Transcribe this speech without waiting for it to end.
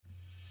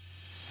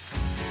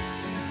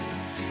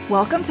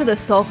Welcome to the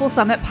Soulful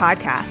Summit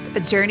podcast, a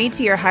journey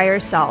to your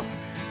higher self.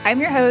 I'm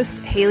your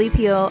host, Haley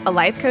Peel, a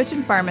life coach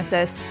and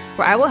pharmacist,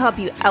 where I will help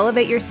you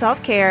elevate your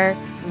self-care,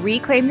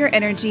 reclaim your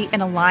energy,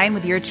 and align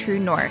with your true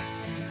north.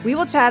 We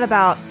will chat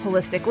about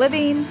holistic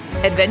living,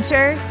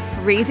 adventure,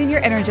 raising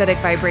your energetic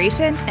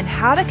vibration, and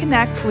how to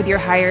connect with your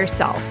higher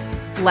self.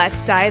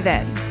 Let's dive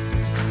in.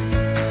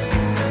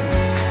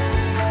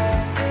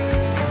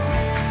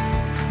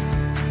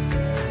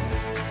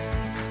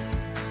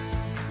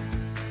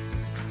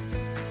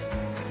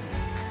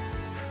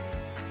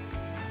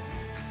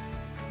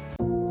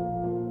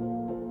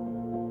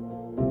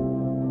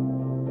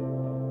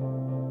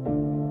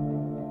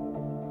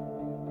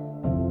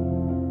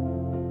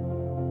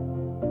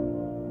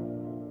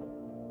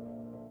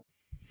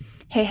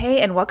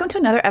 Hey, and welcome to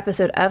another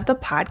episode of the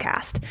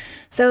podcast.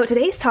 So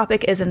today's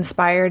topic is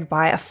inspired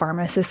by a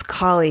pharmacist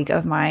colleague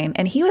of mine,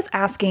 and he was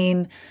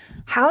asking,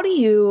 how do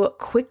you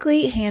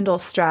quickly handle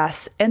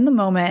stress in the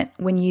moment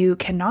when you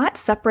cannot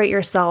separate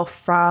yourself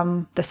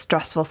from the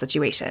stressful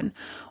situation?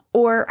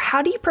 Or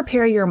how do you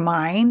prepare your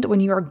mind when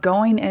you are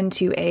going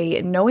into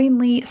a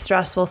knowingly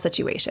stressful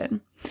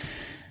situation?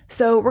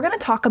 So we're going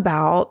to talk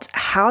about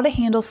how to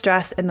handle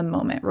stress in the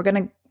moment. We're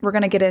going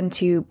to get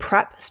into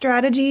prep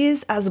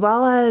strategies as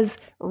well as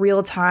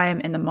real-time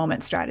in the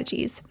moment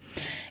strategies.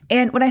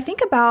 And when I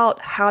think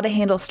about how to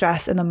handle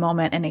stress in the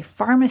moment in a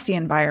pharmacy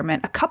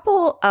environment, a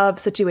couple of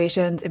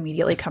situations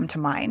immediately come to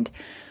mind.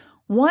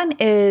 One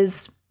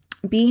is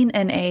being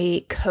in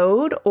a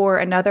code or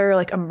another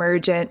like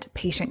emergent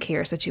patient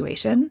care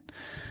situation.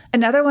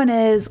 Another one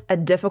is a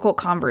difficult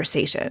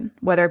conversation,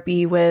 whether it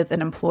be with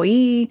an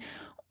employee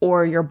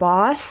or your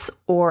boss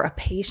or a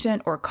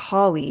patient or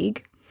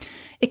colleague.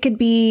 It could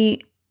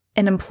be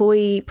an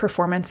employee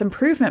performance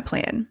improvement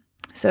plan.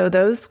 So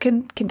those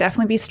can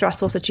definitely be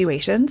stressful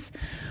situations.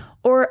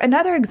 Or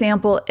another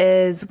example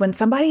is when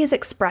somebody is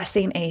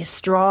expressing a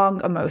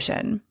strong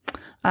emotion,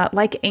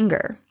 like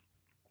anger.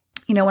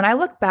 You know, when I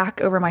look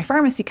back over my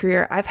pharmacy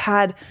career, I've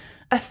had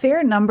a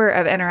fair number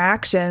of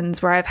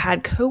interactions where I've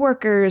had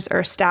coworkers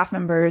or staff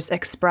members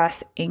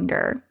express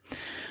anger,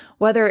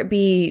 whether it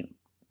be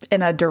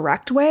in a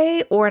direct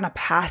way or in a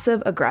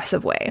passive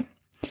aggressive way.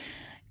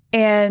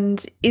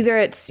 And either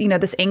it's,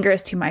 this anger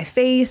is to my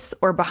face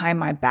or behind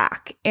my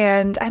back.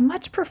 And I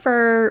much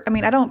prefer,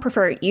 I don't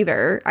prefer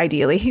either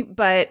ideally,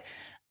 but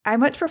I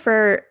much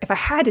prefer if I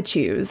had to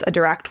choose a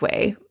direct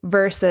way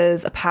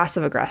versus a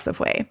passive aggressive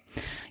way.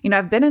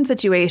 I've been in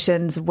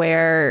situations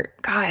where,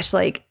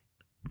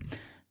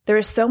 there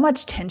is so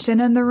much tension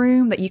in the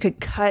room that you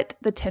could cut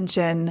the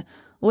tension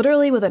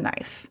literally with a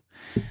knife.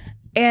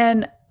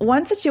 And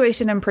one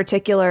situation in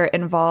particular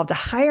involved a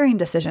hiring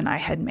decision I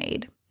had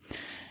made.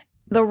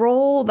 The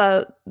role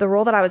that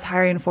I was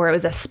hiring for, it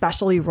was a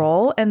specialty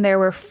role, and there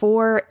were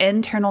 4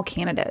 internal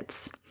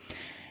candidates.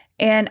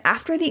 And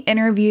after the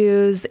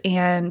interviews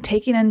and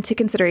taking into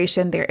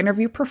consideration their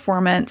interview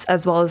performance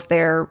as well as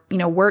their,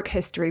 work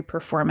history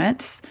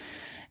performance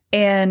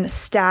and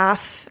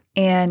staff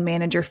and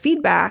manager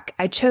feedback,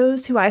 I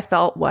chose who I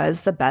felt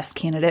was the best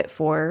candidate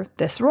for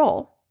this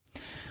role.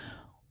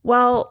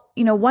 Well,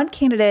 one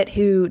candidate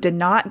who did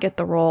not get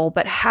the role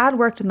but had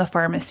worked in the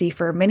pharmacy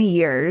for many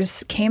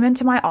years came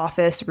into my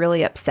office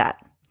really upset.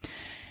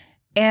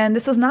 And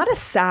this was not a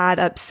sad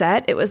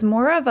upset. It was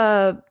more of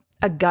a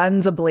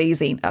guns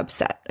a-blazing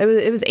upset.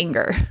 It was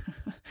anger.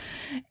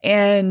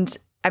 And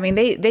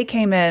they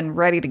came in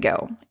ready to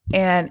go.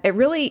 And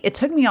it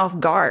took me off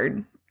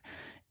guard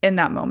in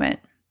that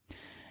moment.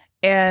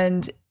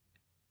 And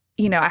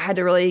I had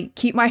to really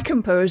keep my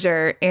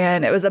composure,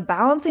 and it was a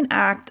balancing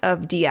act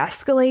of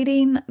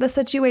de-escalating the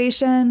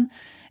situation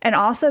and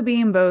also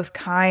being both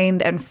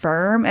kind and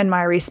firm in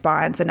my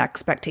response and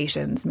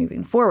expectations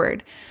moving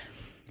forward.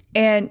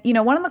 And,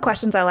 one of the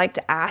questions I like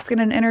to ask in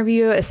an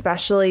interview,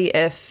 especially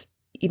if,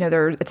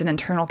 it's an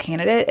internal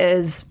candidate,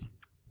 is,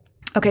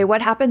 okay,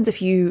 what happens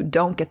if you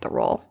don't get the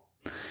role?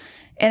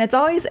 And it's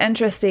always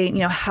interesting,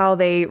 how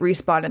they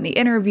respond in the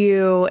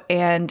interview.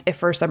 And if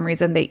for some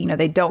reason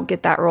they don't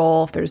get that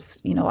role, if there's,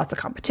 lots of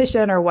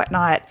competition or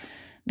whatnot,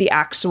 the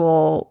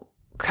actual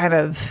kind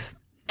of,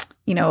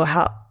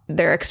 how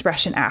their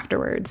expression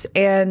afterwards.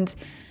 And,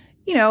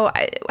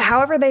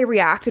 however they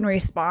react and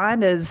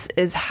respond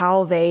is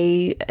how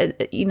they,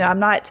 I'm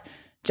not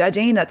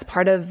judging. It's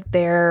part of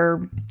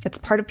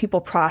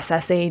people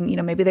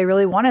processing, maybe they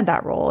really wanted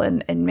that role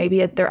and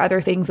maybe there are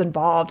other things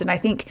involved. And I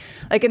think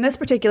like in this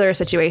particular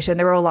situation,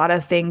 there were a lot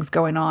of things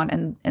going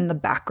on in the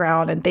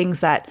background and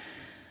things that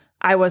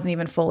I wasn't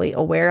even fully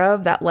aware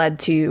of that led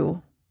to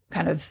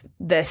kind of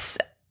this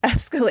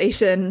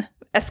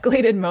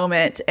escalated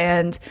moment.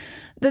 And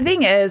the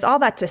thing is, all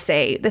that to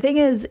say,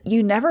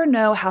 you never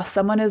know how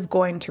someone is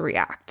going to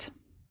react.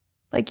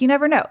 Like you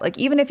never know, like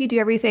even if you do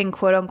everything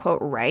quote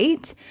unquote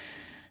right,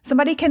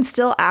 somebody can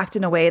still react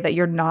in a way that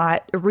you're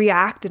not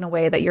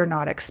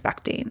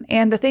expecting.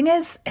 And the thing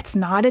is, it's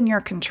not in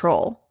your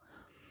control.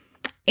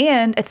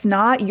 And it's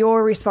not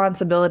your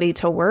responsibility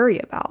to worry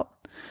about.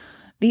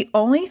 The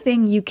only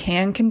thing you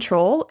can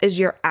control is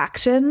your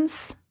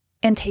actions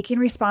and taking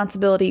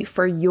responsibility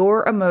for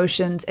your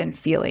emotions and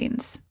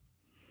feelings.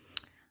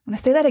 I'm going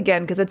to say that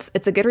again because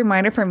it's a good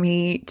reminder for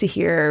me to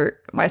hear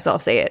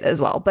myself say it as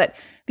well. But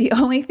the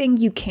only thing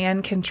you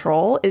can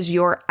control is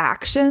your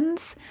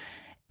actions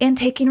and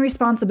taking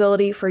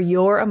responsibility for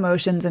your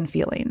emotions and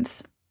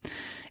feelings.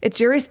 It's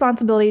your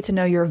responsibility to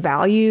know your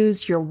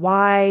values, your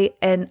why,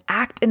 and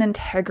act in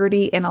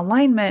integrity and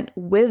alignment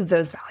with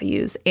those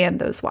values and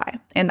that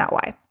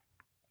why.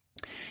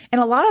 And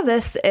a lot of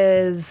this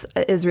is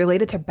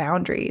related to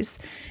boundaries.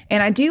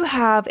 And I do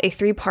have a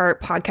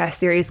 3-part podcast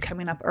series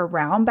coming up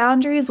around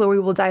boundaries where we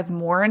will dive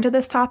more into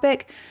this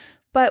topic.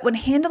 But when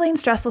handling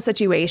stressful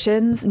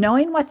situations,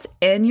 knowing what's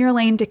in your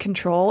lane to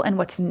control and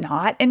what's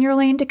not in your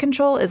lane to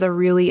control is a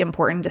really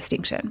important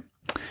distinction.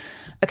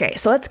 Okay,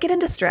 so let's get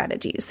into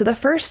strategies. So the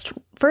first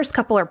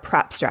couple are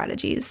prep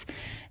strategies.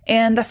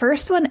 And the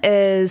first one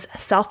is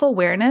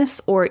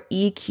self-awareness, or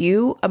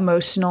EQ,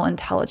 emotional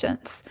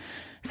intelligence.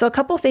 So a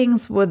couple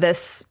things with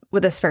this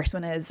first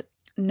one is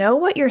know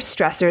what your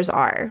stressors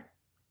are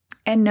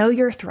and know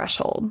your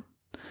threshold.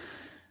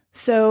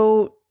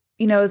 So,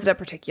 is it a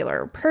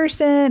particular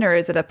person, or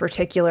is it a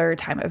particular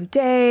time of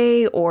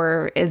day,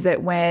 or is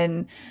it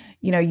when,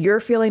 you're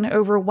feeling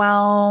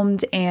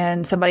overwhelmed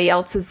and somebody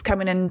else is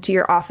coming into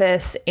your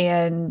office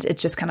and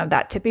it's just kind of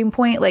that tipping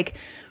point? Like,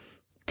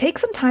 take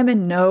some time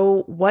and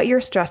know what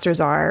your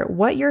stressors are.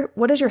 What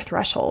is your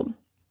threshold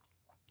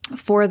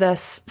for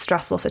this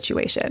stressful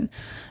situation?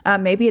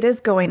 Maybe it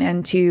is going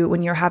into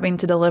when you're having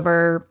to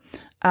deliver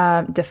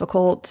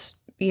difficult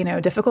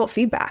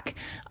feedback.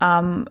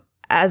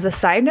 As a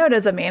side note,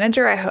 as a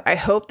manager, I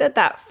hope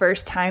that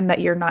first time that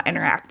you're not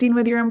interacting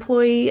with your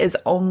employee is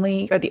the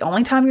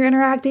only time you're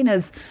interacting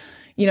is,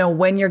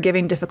 when you're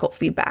giving difficult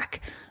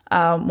feedback.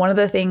 One of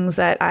the things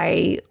that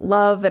I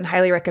love and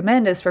highly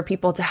recommend is for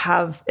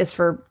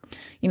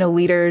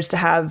leaders to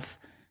have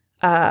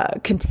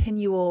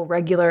continual,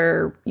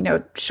 regular,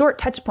 short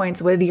touch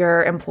points with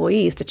your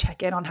employees to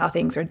check in on how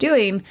things are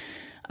doing.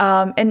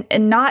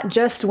 And not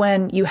just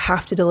when you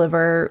have to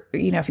deliver,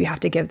 if you have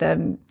to give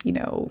them,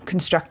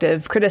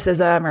 constructive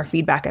criticism or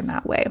feedback in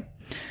that way.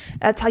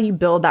 That's how you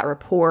build that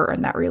rapport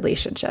and that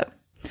relationship.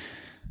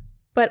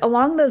 But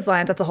along those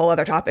lines, that's a whole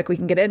other topic we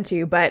can get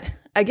into. But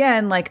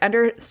again, like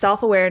under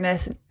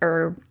self-awareness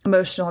or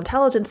emotional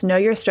intelligence, know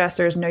your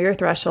stressors, know your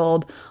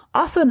threshold.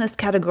 Also in this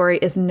category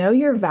is know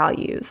your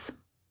values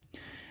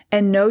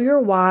and know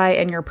your why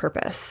and your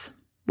purpose,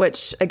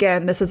 which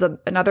again, this is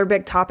another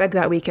big topic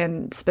that we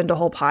can spend a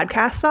whole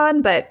podcast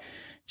on, but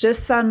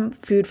just some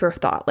food for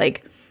thought.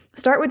 Like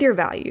start with your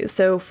values.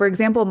 So for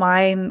example,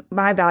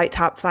 my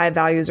top 5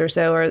 values or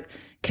so are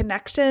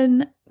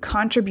connection,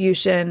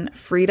 contribution,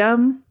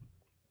 freedom,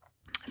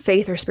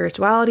 faith or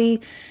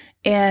spirituality,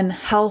 and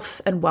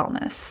health and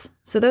wellness.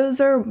 So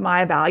those are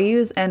my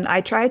values. And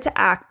I try to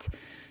act,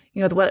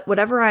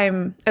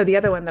 whatever the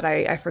other one that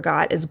I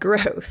forgot is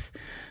growth.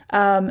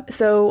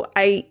 So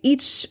I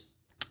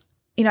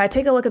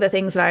take a look at the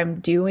things that I'm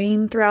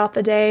doing throughout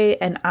the day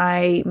and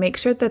I make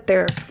sure that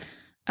they're,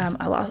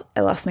 I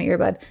lost my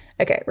earbud.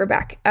 Okay, we're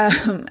back.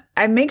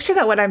 I make sure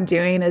that what I'm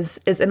doing is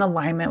in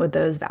alignment with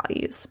those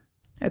values.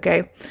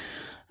 Okay.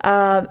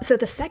 So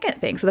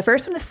the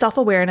first one is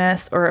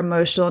self-awareness or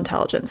emotional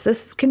intelligence.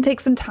 This can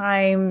take some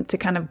time to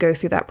kind of go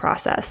through that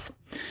process.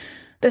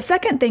 The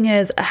second thing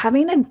is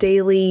having a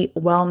daily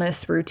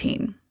wellness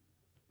routine.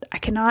 I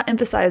cannot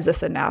emphasize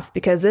this enough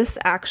because this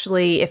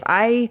actually, if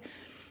I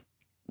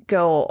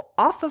go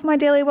off of my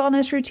daily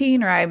wellness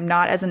routine or I'm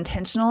not as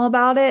intentional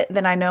about it,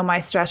 then I know my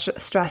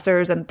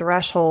stressors and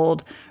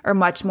threshold are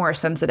much more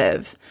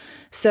sensitive.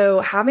 So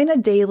having a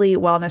daily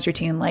wellness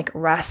routine like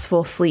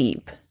restful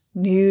sleep,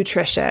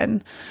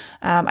 nutrition.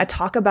 I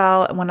talk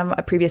about in one of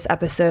a previous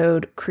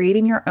episode,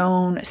 creating your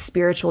own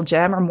spiritual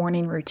gym or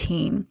morning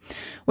routine,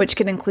 which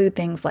can include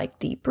things like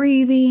deep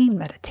breathing,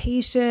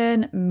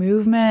 meditation,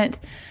 movement.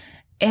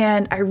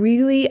 And I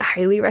really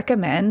highly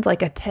recommend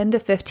like a 10 to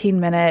 15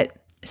 minute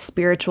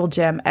spiritual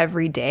gym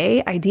every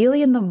day,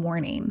 ideally in the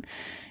morning.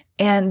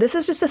 And this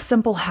is just a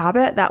simple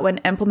habit that when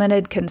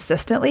implemented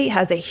consistently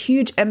has a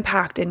huge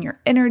impact in your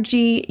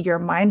energy, your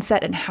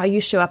mindset, and how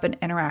you show up and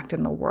interact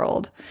in the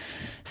world.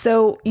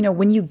 So,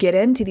 when you get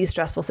into these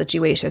stressful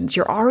situations,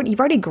 you've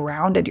already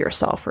grounded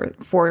yourself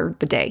for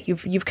the day.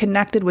 You've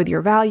connected with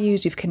your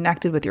values, you've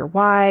connected with your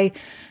why,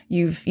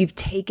 you've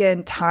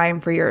taken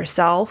time for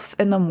yourself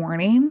in the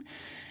morning.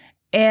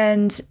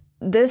 And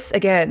this,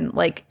 again,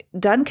 like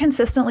done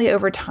consistently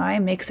over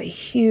time makes a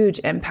huge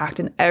impact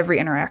in every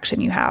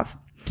interaction you have.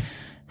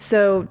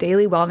 So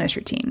daily wellness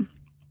routine.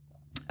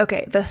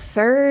 Okay, the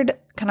third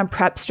kind of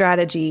prep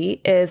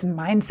strategy is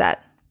mindset.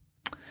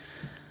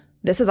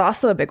 This is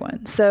also a big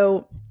one.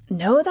 So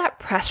know that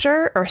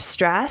pressure or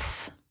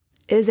stress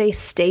is a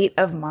state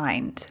of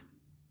mind.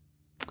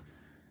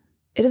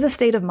 It is a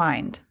state of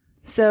mind.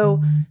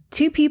 So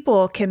two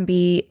people can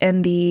be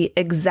in the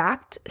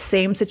exact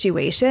same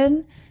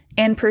situation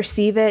and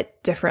perceive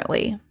it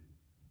differently.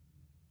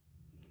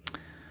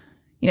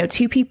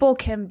 Two people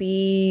can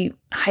be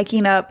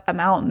hiking up a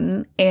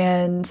mountain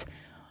and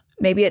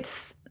maybe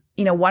it's,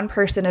 one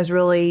person is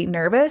really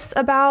nervous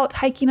about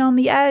hiking on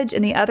the edge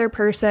and the other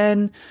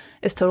person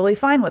is totally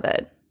fine with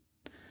it.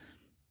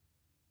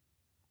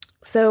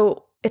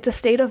 So it's a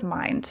state of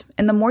mind.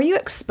 And the more you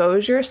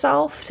expose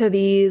yourself to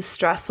these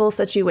stressful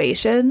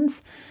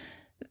situations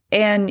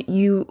and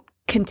you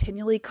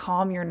continually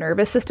calm your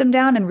nervous system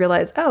down and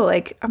realize, oh,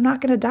 like, I'm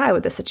not going to die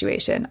with this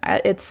situation.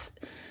 I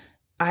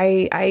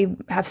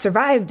have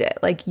survived it.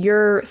 Like,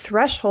 your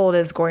threshold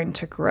is going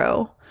to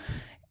grow.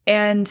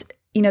 And,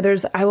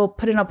 I will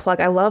put in a plug.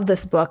 I love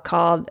this book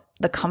called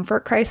The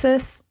Comfort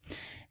Crisis.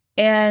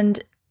 And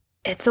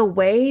it's a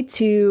way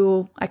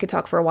I could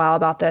talk for a while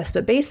about this,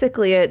 but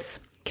basically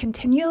it's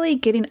continually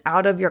getting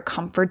out of your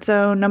comfort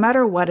zone, no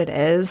matter what it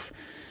is,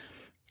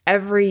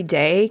 every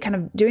day, kind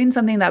of doing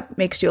something that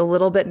makes you a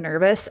little bit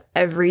nervous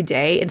every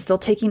day and still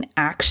taking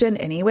action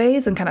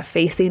anyways and kind of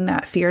facing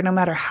that fear, no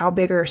matter how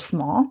big or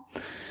small.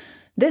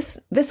 This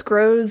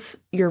grows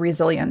your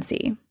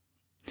resiliency.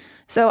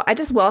 So I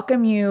just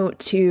welcome you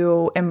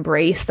to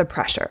embrace the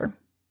pressure.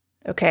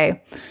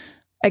 Okay.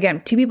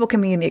 Again, two people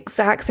can be in the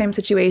exact same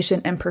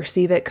situation and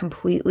perceive it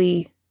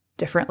completely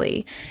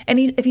differently. And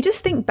if you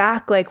just think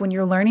back, like when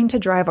you're learning to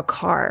drive a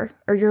car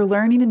or you're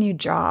learning a new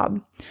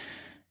job,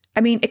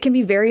 I mean, it can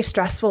be very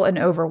stressful and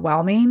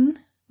overwhelming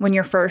when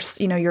you're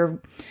first,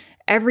 you're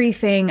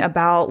everything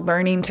about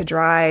learning to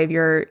drive,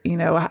 you're,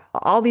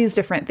 all these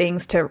different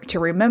things to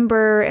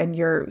remember, and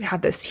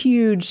have this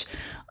huge,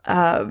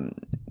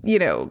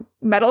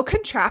 metal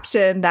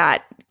contraption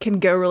that can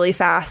go really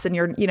fast, and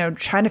you're,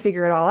 trying to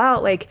figure it all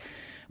out. Like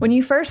when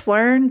you first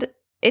learned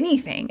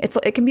anything,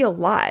 it can be a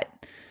lot,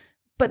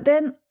 but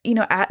then,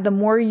 the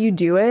more you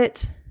do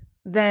it,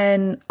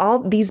 then all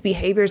these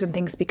behaviors and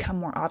things become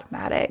more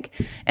automatic.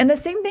 And the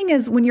same thing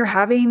is when you're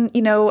having,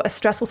 a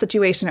stressful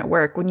situation at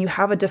work, when you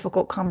have a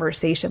difficult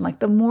conversation, like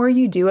the more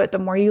you do it, the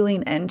more you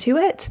lean into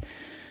it,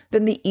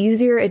 then the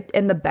easier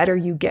and the better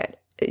you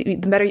get,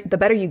 the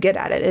better you get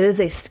at it. It is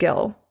a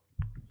skill.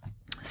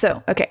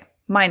 So, okay,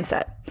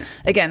 mindset.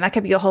 Again, that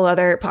could be a whole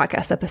other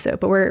podcast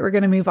episode, but we're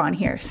going to move on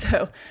here.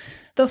 So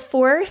the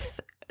fourth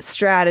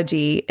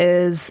strategy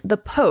is the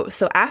post.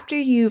 So after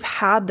you've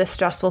had this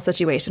stressful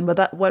situation with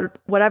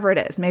whatever it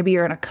is, maybe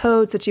you're in a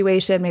code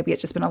situation, maybe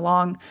it's just been a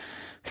long,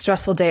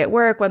 stressful day at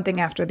work, one thing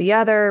after the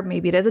other,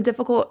 maybe it is a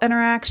difficult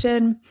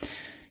interaction.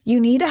 You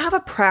need to have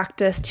a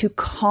practice to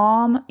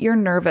calm your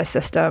nervous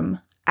system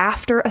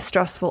after a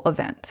stressful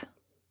event.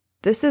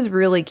 This is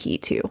really key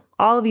too.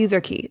 All of these are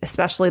key,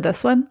 especially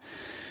this one.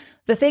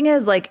 The thing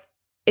is, like,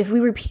 if we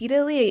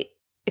repeatedly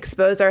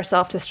expose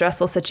ourselves to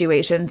stressful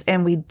situations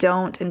and we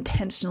don't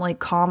intentionally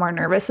calm our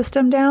nervous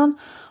system down,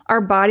 our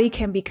body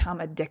can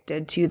become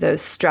addicted to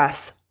those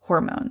stress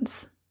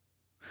hormones.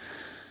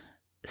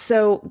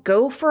 So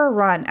go for a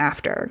run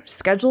after,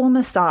 schedule a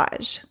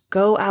massage,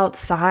 go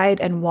outside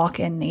and walk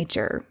in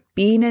nature.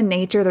 Being in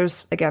nature,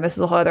 this is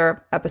a whole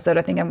other episode.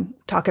 I think I'm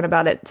talking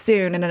about it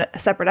soon in a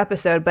separate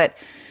episode, but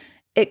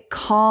it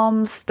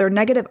calms. There are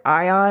negative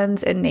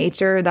ions in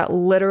nature that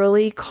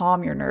literally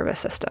calm your nervous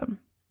system.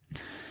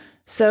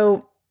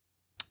 So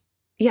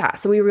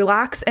we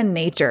relax in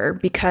nature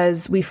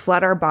because we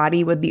flood our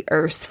body with the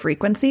Earth's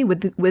frequency,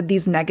 with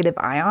these negative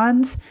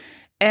ions.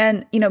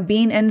 And,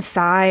 being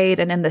inside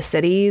and in the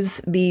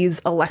cities, these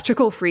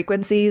electrical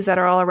frequencies that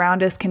are all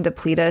around us can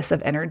deplete us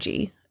of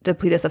energy,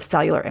 deplete us of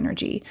cellular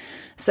energy.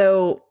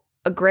 So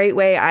a great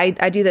way,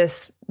 I do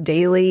this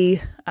daily,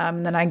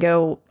 then I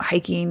go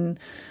hiking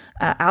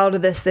out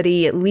of the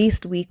city at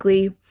least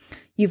weekly.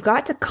 You've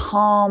got to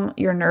calm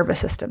your nervous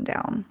system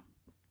down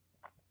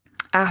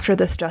after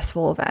the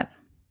stressful event.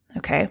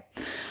 Okay.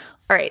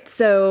 All right.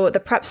 So the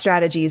prep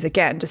strategies,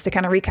 again, just to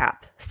kind of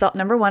recap.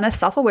 Number one is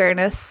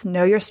self-awareness.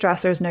 Know your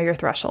stressors, know your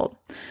threshold.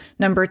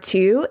 Number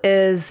two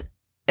is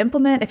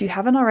implement, if you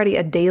haven't already,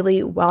 a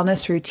daily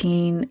wellness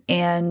routine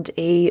and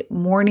a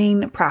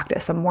morning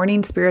practice, a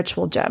morning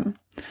spiritual gym.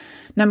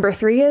 Number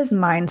three is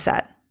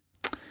mindset.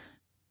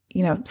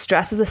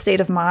 Stress is a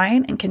state of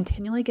mind, and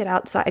continually get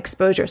outside,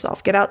 expose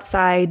yourself, get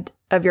outside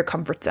of your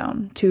comfort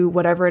zone to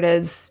whatever it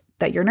is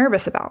that you're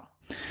nervous about.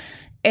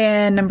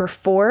 And number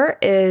four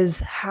is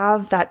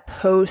have a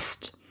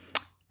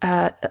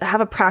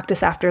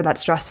practice after that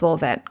stressful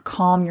event.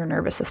 Calm your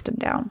nervous system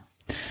down.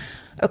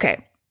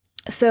 Okay,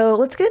 so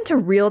let's get into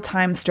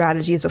real-time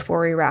strategies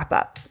before we wrap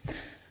up.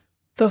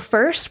 The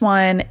first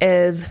one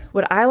is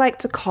what I like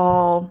to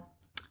call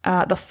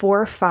the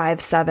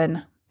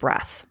 4-5-7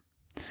 breath.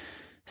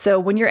 So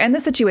when you're in the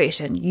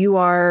situation, you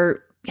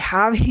are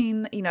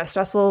having, a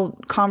stressful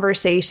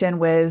conversation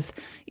with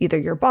either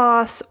your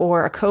boss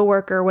or a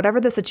coworker, whatever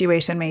the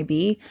situation may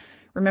be,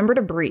 remember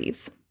to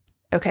breathe.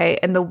 Okay.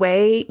 And the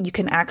way you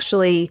can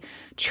actually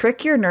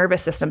trick your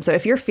nervous system. So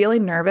if you're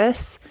feeling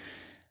nervous,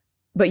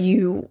 but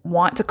you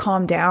want to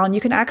calm down,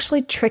 you can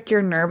actually trick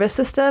your nervous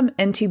system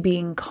into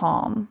being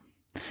calm.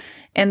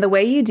 And the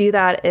way you do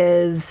that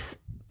is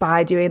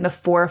by doing the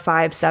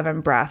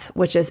 4-5-7 breath,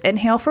 which is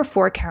inhale for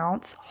 4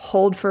 counts,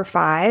 hold for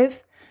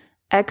 5,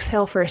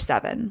 exhale for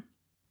 7.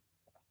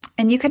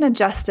 And you can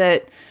adjust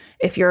it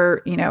if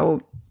you're,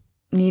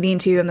 needing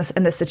to in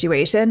this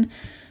situation.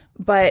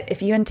 But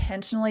if you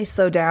intentionally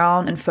slow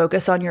down and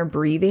focus on your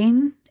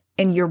breathing,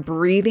 and you're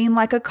breathing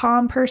like a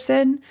calm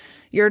person,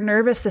 your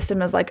nervous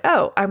system is like,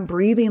 oh, I'm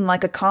breathing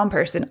like a calm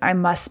person. I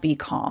must be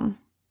calm.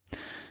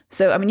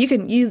 So, I mean, you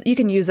can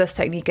use this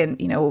technique and,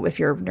 if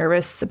you're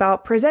nervous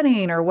about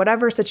presenting or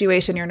whatever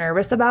situation you're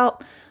nervous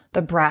about,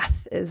 the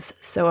breath is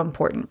so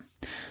important.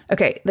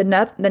 Okay, the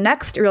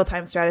next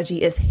real-time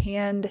strategy is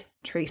hand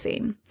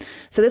tracing.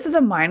 So this is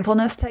a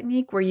mindfulness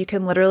technique where you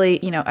can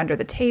literally, under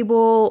the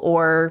table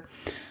or,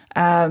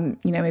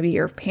 maybe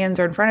your hands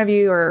are in front of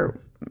you or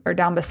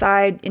down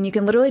beside, and you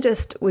can literally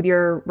just with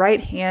your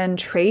right hand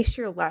trace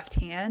your left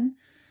hand,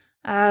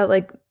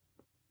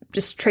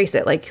 just trace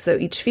it. So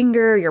each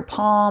finger, your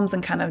palms,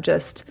 and kind of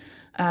just,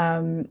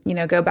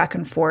 go back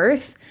and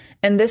forth.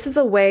 And this is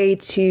a way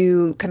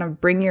to kind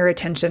of bring your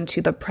attention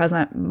to the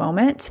present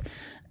moment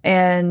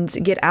and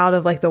get out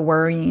of the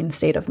worrying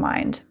state of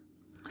mind.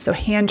 So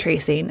hand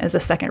tracing is a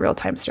second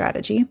real-time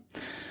strategy.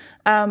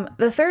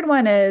 The third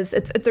one is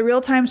it's a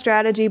real-time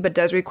strategy, but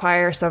does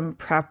require some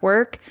prep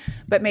work.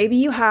 But maybe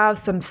you have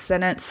some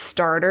sentence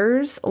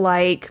starters,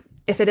 like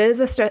if it is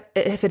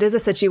a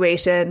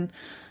situation,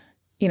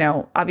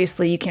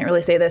 obviously you can't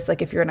really say this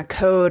like if you're in a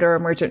code or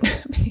emergent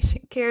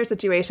patient care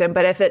situation,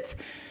 but if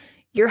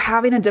you're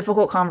having a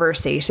difficult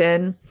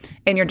conversation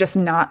and you're just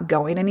not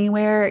going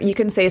anywhere, you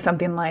can say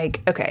something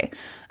like, okay,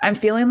 I'm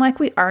feeling like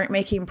we aren't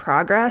making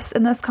progress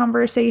in this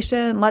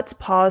conversation. Let's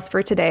pause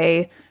for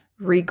today,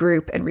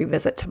 regroup, and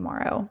revisit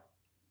tomorrow.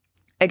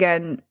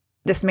 Again,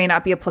 this may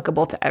not be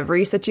applicable to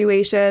every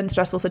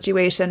stressful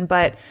situation,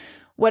 but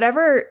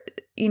whatever,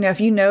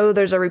 if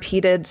there's a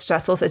repeated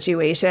stressful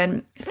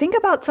situation, think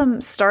about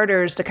some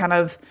starters to kind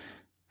of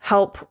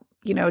help,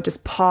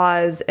 just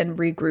pause and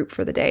regroup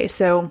for the day.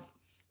 So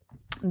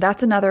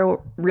that's another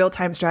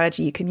real-time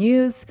strategy you can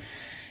use.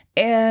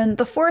 And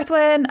the fourth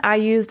one I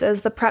used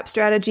as the prep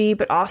strategy,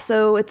 but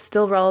also it's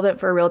still relevant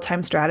for a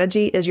real-time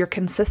strategy, is your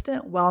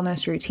consistent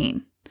wellness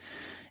routine.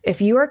 If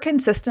you are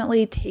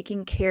consistently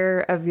taking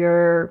care of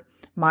your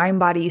mind,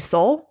 body,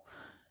 soul,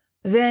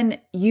 then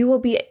you will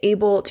be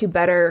able to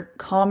better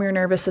calm your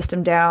nervous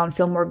system down,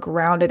 feel more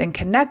grounded and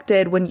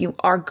connected when you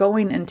are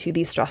going into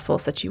these stressful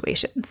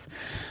situations.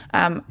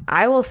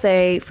 I will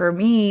say for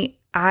me,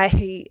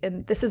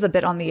 and this is a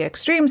bit on the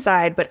extreme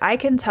side, but I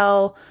can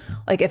tell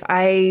if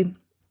I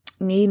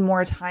need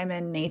more time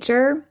in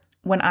nature,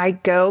 when I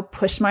go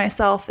push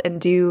myself and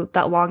do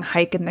that long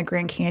hike in the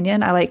Grand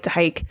Canyon. I like to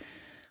hike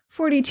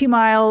 42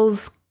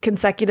 miles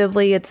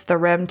consecutively. It's the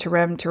rim to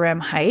rim to rim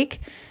hike.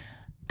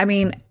 I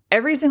mean,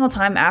 every single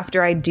time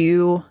after I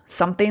do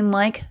something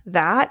like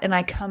that and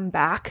I come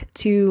back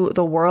to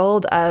the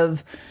world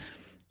of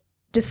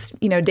just,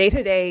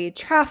 day-to-day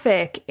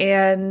traffic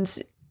and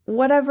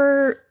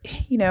whatever,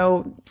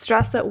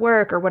 stress at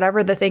work or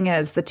whatever the thing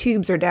is, the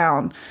tubes are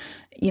down,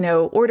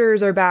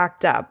 orders are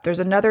backed up. There's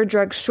another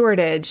drug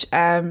shortage.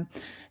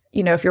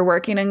 If you're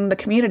working in the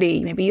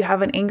community, maybe you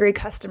have an angry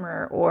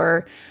customer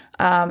or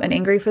an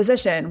angry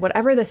physician,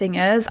 whatever the thing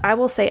is, I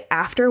will say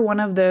after one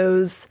of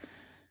those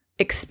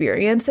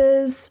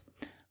experiences,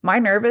 my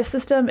nervous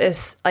system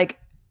is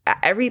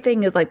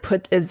everything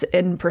is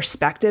in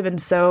perspective in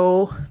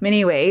so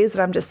many ways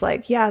that I'm just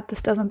yeah,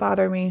 this doesn't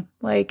bother me.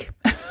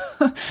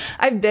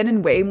 I've been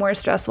in way more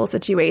stressful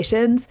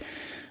situations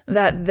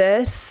that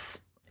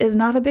this is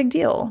not a big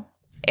deal.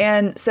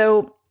 And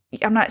so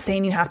I'm not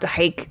saying you have to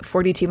hike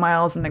 42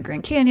 miles in the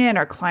Grand Canyon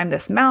or climb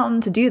this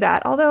mountain to do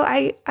that. Although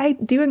I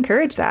do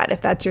encourage that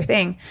if that's your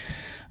thing.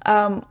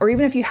 Or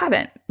even if you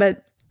haven't,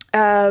 but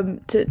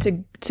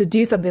to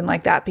do something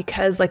like that,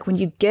 because when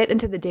you get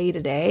into the day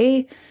to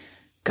day,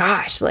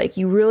 gosh,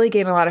 you really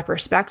gain a lot of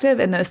perspective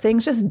and those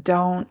things just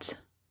don't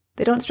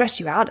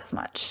stress you out as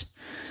much.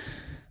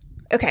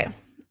 Okay.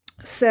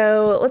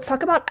 So let's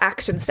talk about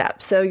action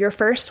steps. So your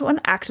first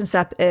action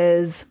step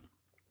is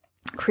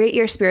create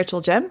your spiritual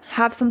gym,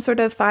 have some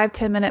sort of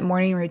 5-10 minute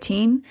morning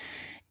routine.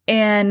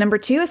 And number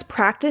 2 is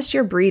practice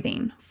your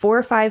breathing,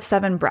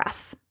 4-5-7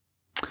 breath.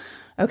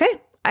 Okay.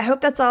 I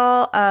hope that's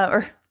all,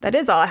 that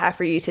is all I have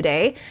for you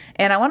today.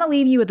 And I want to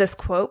leave you with this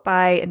quote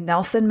by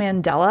Nelson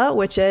Mandela,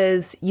 which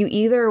is, "You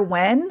either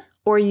win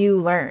or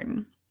you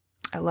learn."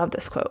 I love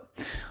this quote.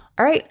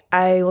 All right.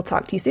 I will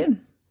talk to you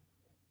soon.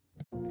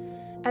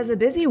 As a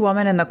busy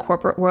woman in the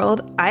corporate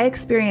world, I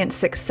experienced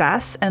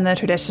success in the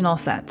traditional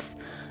sense.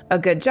 A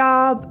good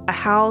job, a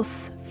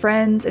house,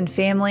 friends and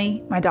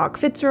family, my dog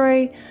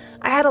Fitzroy.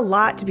 I had a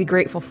lot to be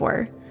grateful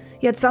for,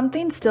 yet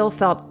something still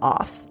felt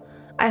off.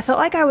 I felt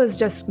like I was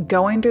just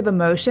going through the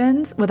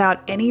motions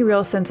without any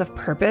real sense of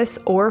purpose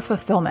or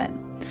fulfillment.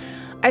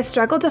 I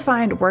struggled to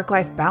find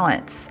work-life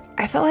balance.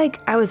 I felt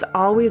like I was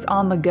always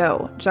on the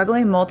go,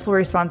 juggling multiple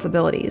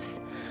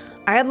responsibilities.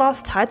 I had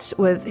lost touch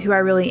with who I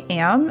really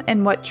am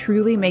and what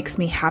truly makes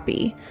me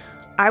happy.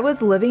 I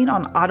was living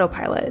on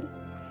autopilot.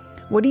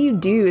 What do you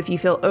do if you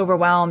feel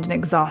overwhelmed and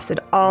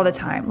exhausted all the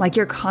time, like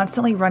you're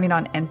constantly running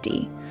on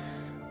empty?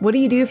 What do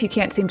you do if you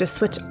can't seem to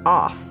switch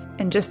off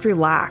and just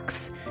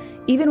relax?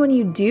 Even when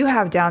you do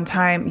have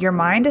downtime, your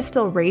mind is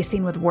still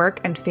racing with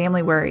work and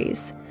family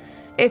worries.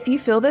 If you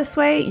feel this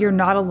way, you're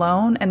not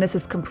alone, and this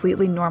is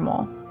completely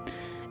normal.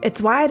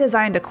 It's why I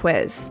designed a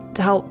quiz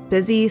to help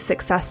busy,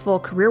 successful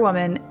career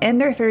women in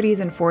their 30s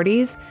and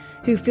 40s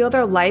who feel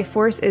their life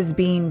force is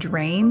being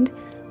drained,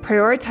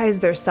 prioritize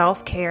their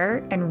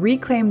self-care, and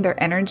reclaim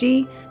their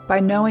energy by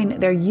knowing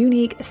their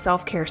unique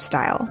self-care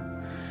style.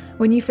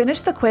 When you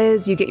finish the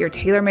quiz, you get your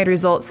tailor-made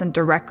results sent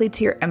directly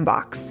to your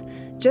inbox.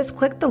 Just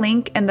click the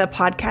link in the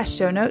podcast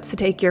show notes to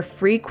take your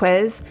free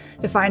quiz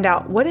to find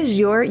out what is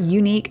your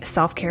unique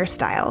self-care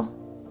style.